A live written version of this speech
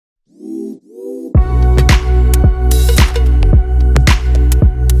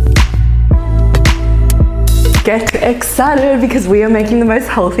Get excited because we are making the most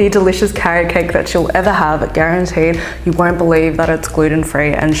healthy, delicious carrot cake that you'll ever have, guaranteed. You won't believe that it's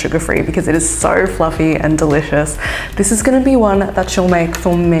gluten-free and sugar-free because it is so fluffy and delicious. This is going to be one that you'll make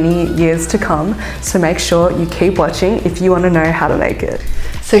for many years to come, so make sure you keep watching if you want to know how to make it.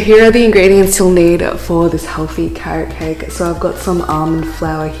 So here are the ingredients you'll need for this healthy carrot cake. So I've got some almond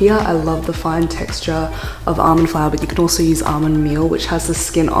flour here. I love the fine texture of almond flour, but you can also use almond meal, which has the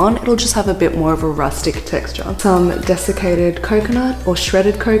skin on. It'll just have a bit more of a rustic texture. Some desiccated coconut or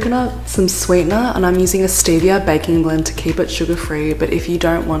shredded coconut, some sweetener, and I'm using a stevia baking blend to keep it sugar-free, but if you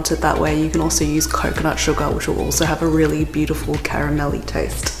don't want it that way, you can also use coconut sugar, which will also have a really beautiful caramelly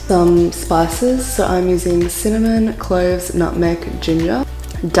taste. Some spices, so I'm using cinnamon, cloves, nutmeg, ginger,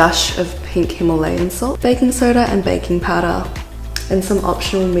 dash of pink Himalayan salt, baking soda and baking powder, and some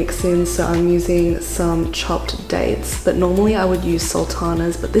optional mix-ins. So I'm using some chopped dates, but normally I would use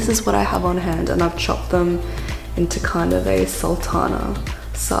sultanas, but this is what I have on hand and I've chopped them into kind of a sultana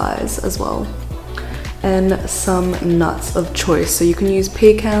size as well. And some nuts of choice, so you can use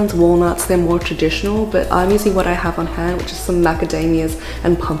pecans, walnuts, they're more traditional, but I'm using what I have on hand, which is some macadamias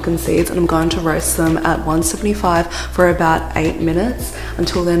and pumpkin seeds, and I'm going to roast them at 175 for about 8 minutes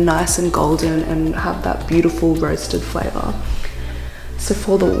until they're nice and golden and have that beautiful roasted flavor. So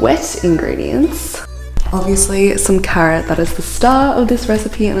for the wet ingredients, obviously some carrot, that is the star of this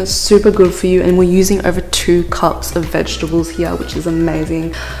recipe and it's super good for you, and we're using over 2 cups of vegetables here, which is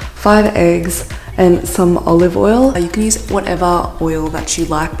amazing. 5 eggs and some olive oil. You can use whatever oil that you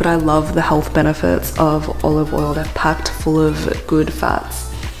like, but I love the health benefits of olive oil. They're packed full of good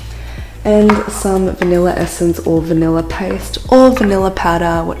fats. And some vanilla essence or vanilla paste or vanilla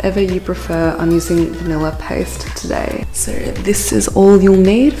powder, whatever you prefer. I'm using vanilla paste today. So this is all you'll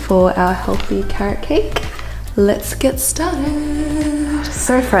need for our healthy carrot cake. Let's get started.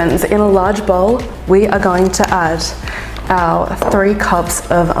 So friends, in a large bowl, we are going to add our 3 cups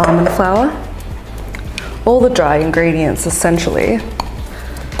of almond flour, all the dry ingredients essentially.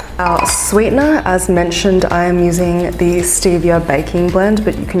 Our sweetener, as mentioned, I am using the stevia baking blend,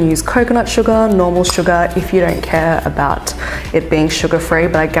 but you can use coconut sugar, normal sugar, if you don't care about it being sugar-free,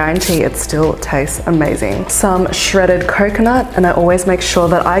 but I guarantee it still tastes amazing. Some shredded coconut, and I always make sure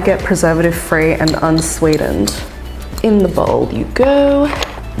that I get preservative-free and unsweetened. In the bowl you go.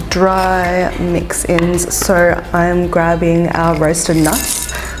 Dry mix-ins, so I'm grabbing our roasted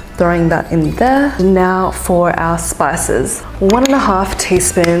nuts, throwing that in there. Now for our spices. 1.5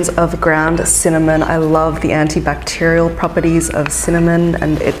 teaspoons of ground cinnamon. I love the antibacterial properties of cinnamon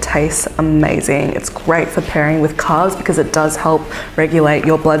and it tastes amazing. It's great for pairing with carbs because it does help regulate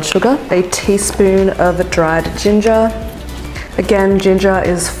your blood sugar. A teaspoon of dried ginger. Again, ginger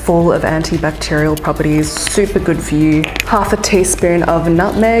is full of antibacterial properties, super good for you. 1/2 teaspoon of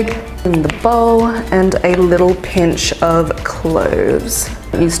nutmeg in the bowl and a little pinch of cloves.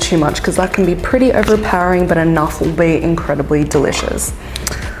 Don't use too much because that can be pretty overpowering, but enough will be incredibly delicious.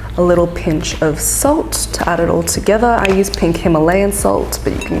 A little pinch of salt to add it all together. I use pink Himalayan salt,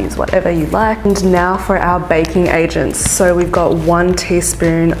 but you can use whatever you like. And now for our baking agents. So we've got 1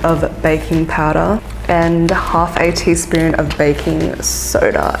 teaspoon of baking powder and 1/2 teaspoon of baking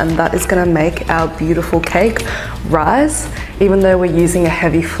soda, and that is gonna make our beautiful cake rise. Even though we're using a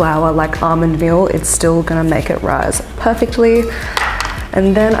heavy flour like almond meal, it's still gonna make it rise perfectly.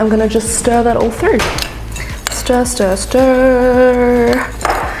 And then I'm gonna just stir that all through. Stir, stir, stir.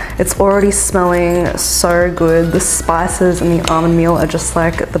 It's already smelling so good. The spices and the almond meal are just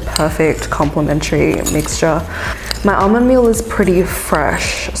like the perfect complementary mixture. My almond meal is pretty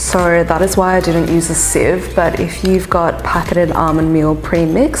fresh, so that is why I didn't use a sieve, but if you've got packeted almond meal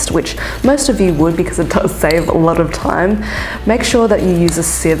pre-mixed, which most of you would because it does save a lot of time, make sure that you use a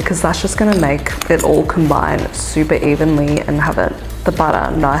sieve because that's just gonna make it all combine super evenly and have the butter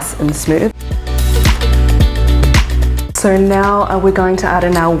nice and smooth. So now we're going to add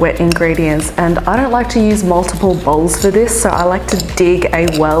in our wet ingredients, and I don't like to use multiple bowls for this, so I like to dig a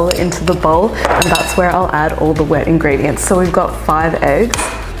well into the bowl, and that's where I'll add all the wet ingredients. So we've got 5 eggs.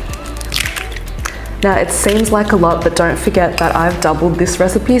 Now it seems like a lot, but don't forget that I've doubled this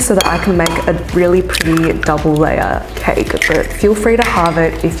recipe so that I can make a really pretty double layer cake, but feel free to halve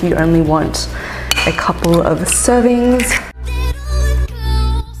it if you only want a couple of servings.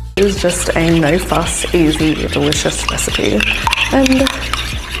 It is just a no fuss, easy, delicious recipe. And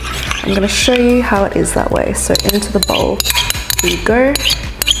I'm gonna show you how it is that way. So into the bowl we go.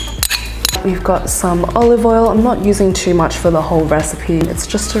 We've got some olive oil. I'm not using too much for the whole recipe. It's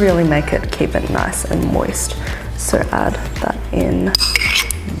just to really make it, keep it nice and moist. So add that in.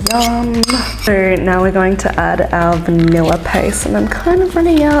 Yum. So now we're going to add our vanilla paste, and I'm kind of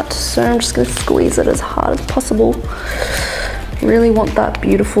running out, so I'm just gonna squeeze it as hard as possible. Really want that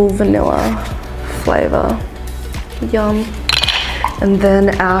beautiful vanilla flavor. Yum. And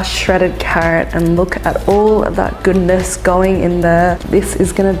then our shredded carrot, and look at all of that goodness going in there. This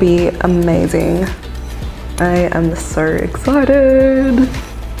is gonna be amazing. I am so excited.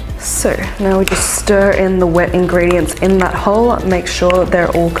 So now we just stir in the wet ingredients in that hole. Make sure they're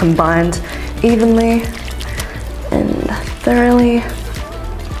all combined evenly and thoroughly.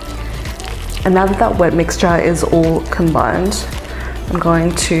 And now that that wet mixture is all combined, I'm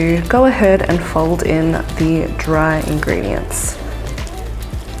going to go ahead and fold in the dry ingredients.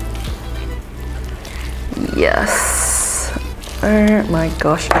 Yes. Oh my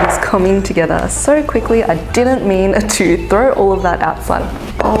gosh, it is coming together so quickly. I didn't mean to throw all of that outside of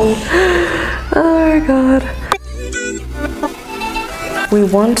the bowl. Oh god. We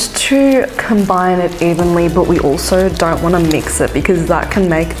want to combine it evenly, but we also don't want to mix it because that can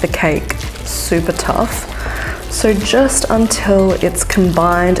make the cake super tough. So just until it's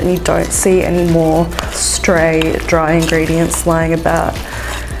combined and you don't see any more stray dry ingredients lying about.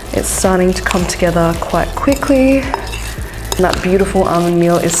 It's starting to come together quite quickly. And that beautiful almond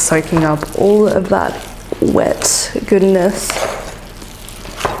meal is soaking up all of that wet goodness.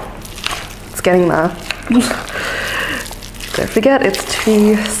 It's getting there. Don't forget, it's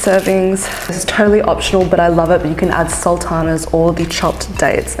 2 servings. This is totally optional, but I love it. But you can add sultanas or the chopped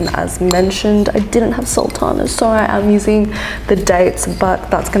dates. And as mentioned, I didn't have sultanas, so I am using the dates,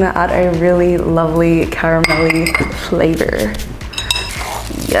 but that's gonna add a really lovely caramelly flavor.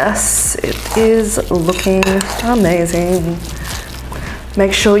 Yes, it is looking amazing.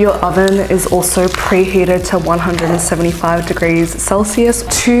 Make sure your oven is also preheated to 175 degrees Celsius.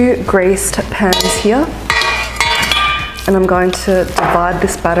 2 greased pans here. And I'm going to divide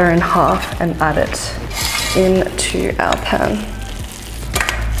this batter in half and add it into our pan.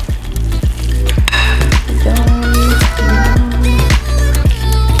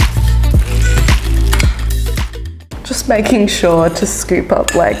 Just making sure to scoop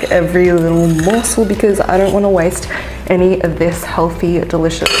up like every little morsel because I don't want to waste any of this healthy,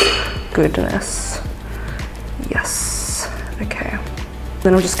 delicious goodness. Yes, okay.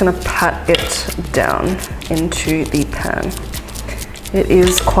 Then I'm just gonna pat it down into the pan. It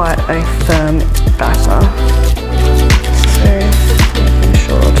is quite a firm batter. So making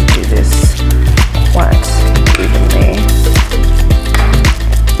sure to do this quite evenly.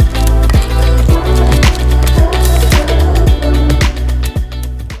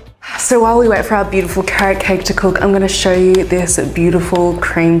 So while we wait for our beautiful carrot cake to cook, I'm gonna show you this beautiful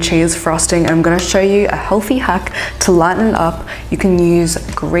cream cheese frosting. I'm gonna show you a healthy hack to lighten it up. You can use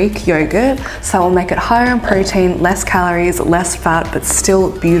Greek yogurt, so that will make it higher in protein, less calories, less fat, but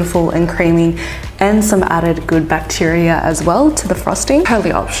still beautiful and creamy, and some added good bacteria as well to the frosting.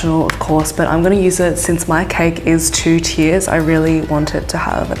 Totally optional, of course, but I'm gonna use it since my cake is 2 tiers. I really want it to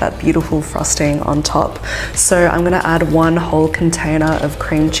have that beautiful frosting on top. So I'm gonna add 1 whole container of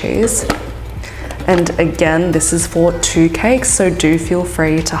cream cheese. And again, this is for 2 cakes, so do feel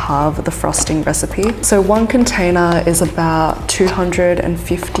free to halve the frosting recipe. So 1 container is about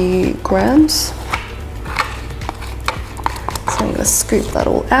 250 grams. So I'm gonna scoop that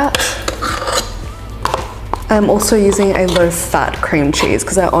all out. I'm also using a low-fat cream cheese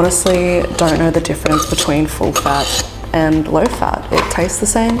because I honestly don't know the difference between full fat and low fat. It tastes the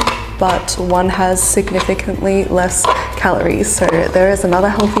same, but one has significantly less calories. So there is another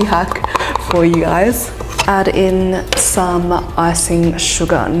healthy hack for you guys. Add in some icing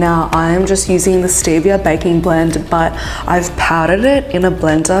sugar. Now I am just using the stevia baking blend, but I've powdered it in a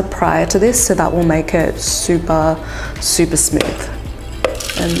blender prior to this, so that will make it super, super smooth.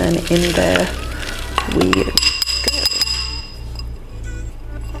 And then in there we go.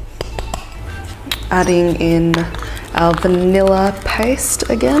 Adding in our vanilla paste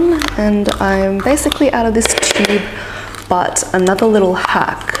again, and I'm basically out of this tube. But another little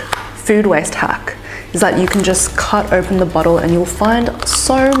hack, food waste hack, is that you can just cut open the bottle and you'll find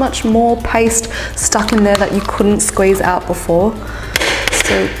so much more paste stuck in there that you couldn't squeeze out before.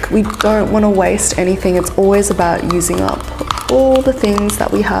 So we don't want to waste anything. It's always about using up all the things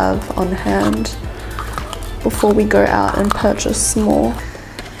that we have on hand before we go out and purchase more.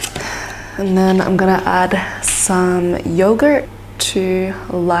 And then I'm gonna add some yogurt to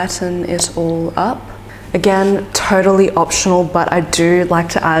lighten it all up. Again, totally optional, but I do like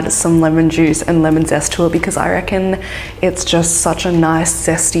to add some lemon juice and lemon zest to it because I reckon it's just such a nice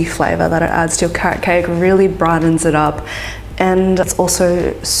zesty flavor that it adds to your carrot cake, really brightens it up, and it's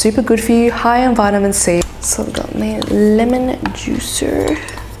also super good for you, high in vitamin C. So I've got my lemon juicer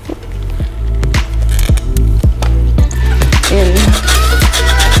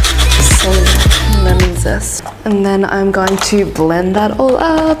this. And then I'm going to blend that all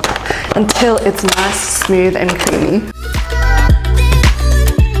up until it's nice, smooth and creamy.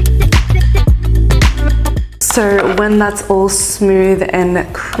 So when that's all smooth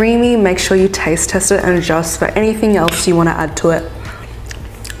and creamy, make sure you taste test it and adjust for anything else you want to add to it.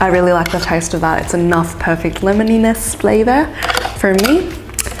 I really like the taste of that. It's enough perfect lemoniness flavor for me.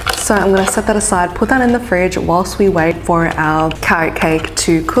 So I'm gonna set that aside, put that in the fridge whilst we wait for our carrot cake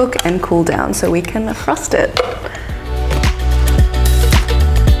to cook and cool down so we can frost it.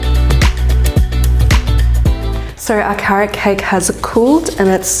 So our carrot cake has cooled and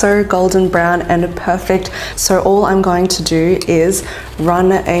it's so golden brown and perfect. So all I'm going to do is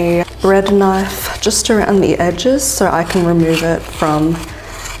run a bread knife just around the edges so I can remove it from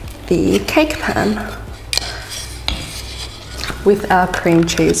the cake pan. With our cream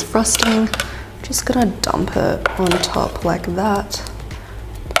cheese frosting, just gonna dump it on top like that.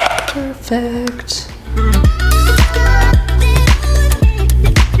 Perfect.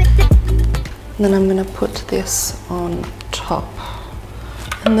 And then I'm gonna put this on top.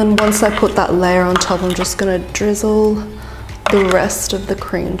 And then once I put that layer on top, I'm just gonna drizzle the rest of the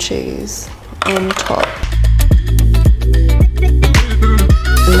cream cheese on top.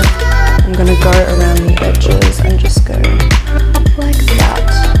 And I'm gonna go around the edges and just go like that.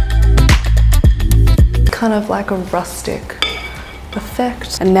 Kind of like a rustic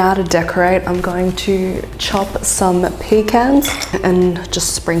effect. And now to decorate, I'm going to chop some pecans and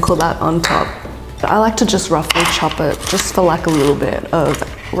just sprinkle that on top. I like to just roughly chop it just for like a little bit of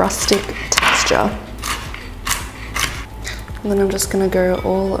rustic texture. And then I'm just gonna go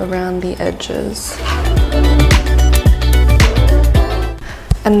all around the edges.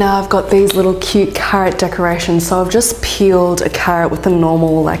 And now I've got these little cute carrot decorations. So I've just peeled a carrot with a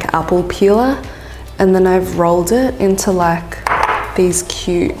normal like apple peeler, and then I've rolled it into like these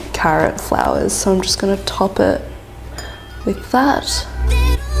cute carrot flowers. So I'm just gonna top it with that.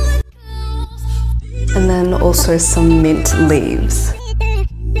 And then also some mint leaves.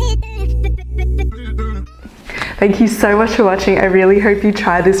 Thank you so much for watching. I really hope you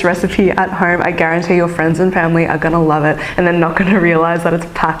try this recipe at home. I guarantee your friends and family are gonna love it and they're not gonna realize that it's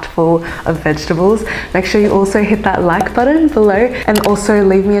packed full of vegetables. Make sure you also hit that like button below and also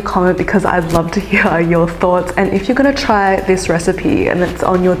leave me a comment because I'd love to hear your thoughts. And if you're gonna try this recipe and it's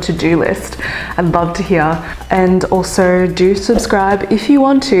on your to-do list, I'd love to hear. And also do subscribe if you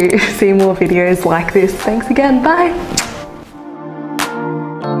want to see more videos like this. Thanks again, bye.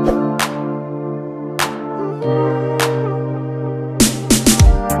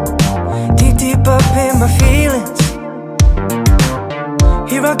 Deep up in my feelings,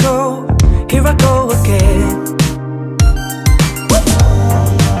 here I go again.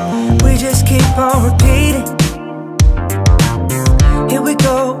 We just keep on repeating. Here we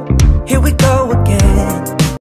go again.